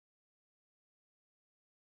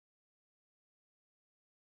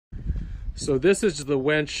So this is the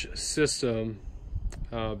winch system.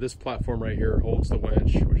 This platform right here holds the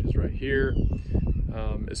winch, which is right here.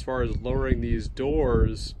 As far as lowering these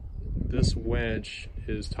doors, this winch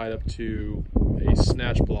is tied up to a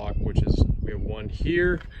snatch block, which is, we have one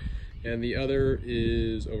here, and the other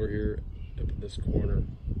is over here up in this corner.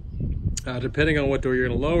 Depending on what door you're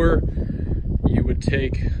going to lower, you would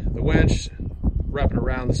take the winch, wrap it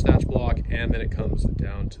around the snatch block, and then it comes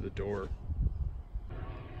down to the door.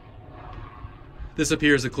 This up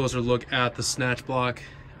here is a closer look at the snatch block.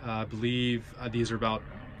 I believe these are about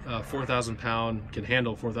 4,000 pound, can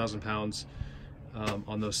handle 4,000 pounds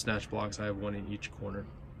on those snatch blocks. I have one in each corner.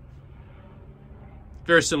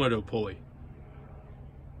 Very similar to a pulley.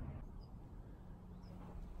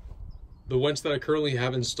 The winch that I currently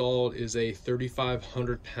have installed is a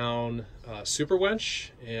 3,500 pound super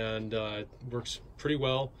winch, and it works pretty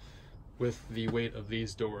well with the weight of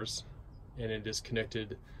these doors, and it is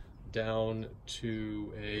connected down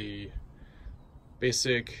to a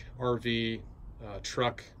basic RV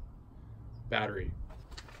truck battery.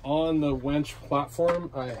 On the winch platform,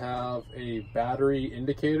 I have a battery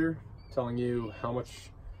indicator telling you how much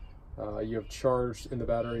you have charged in the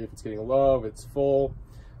battery, if it's getting low, if it's full.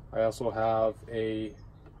 I also have a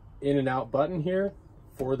in and out button here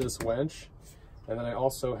for this winch, and then I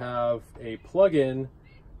also have a plug-in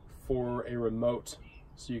for a remote,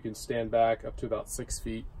 so you can stand back up to about 6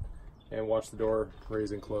 feet and watch the door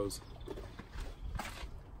raise and close.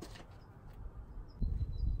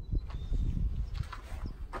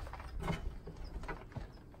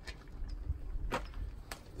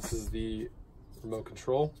 This is the remote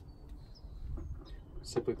control.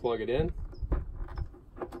 Simply plug it in.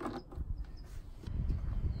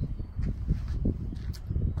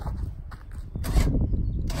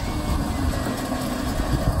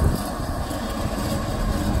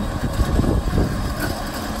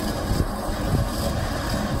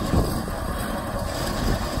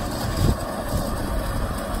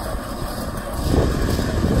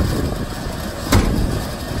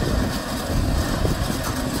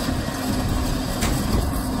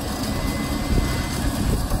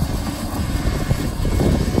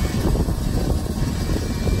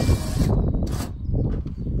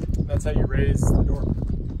 That's how you raise the door.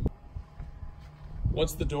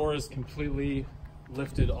 Once the door is completely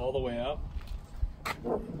lifted all the way up,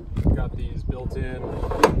 we've got these built-in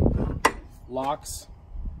locks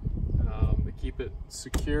that keep it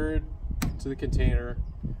secured to the container,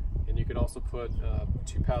 and you can also put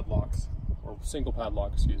 2 padlocks, or single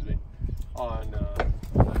padlock, excuse me, on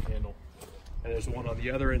that handle. And there's one on the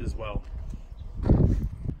other end as well.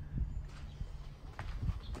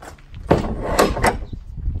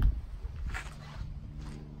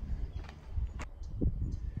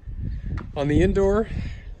 On the indoor,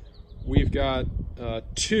 we've got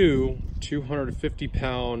 2 250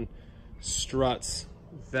 pound struts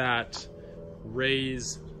that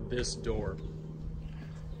raise this door.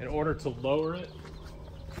 In order to lower it,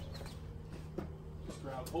 just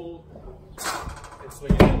grab hold and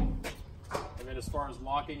swing it in. And then as far as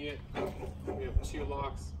locking it, we have 2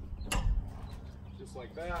 locks, just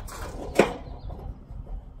like that.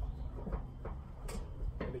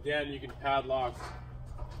 And again, you can padlock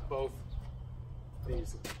both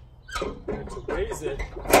these. And to raise it,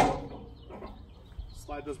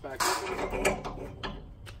 slide those back in,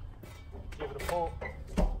 give it a pull,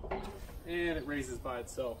 and it raises by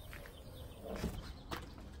itself.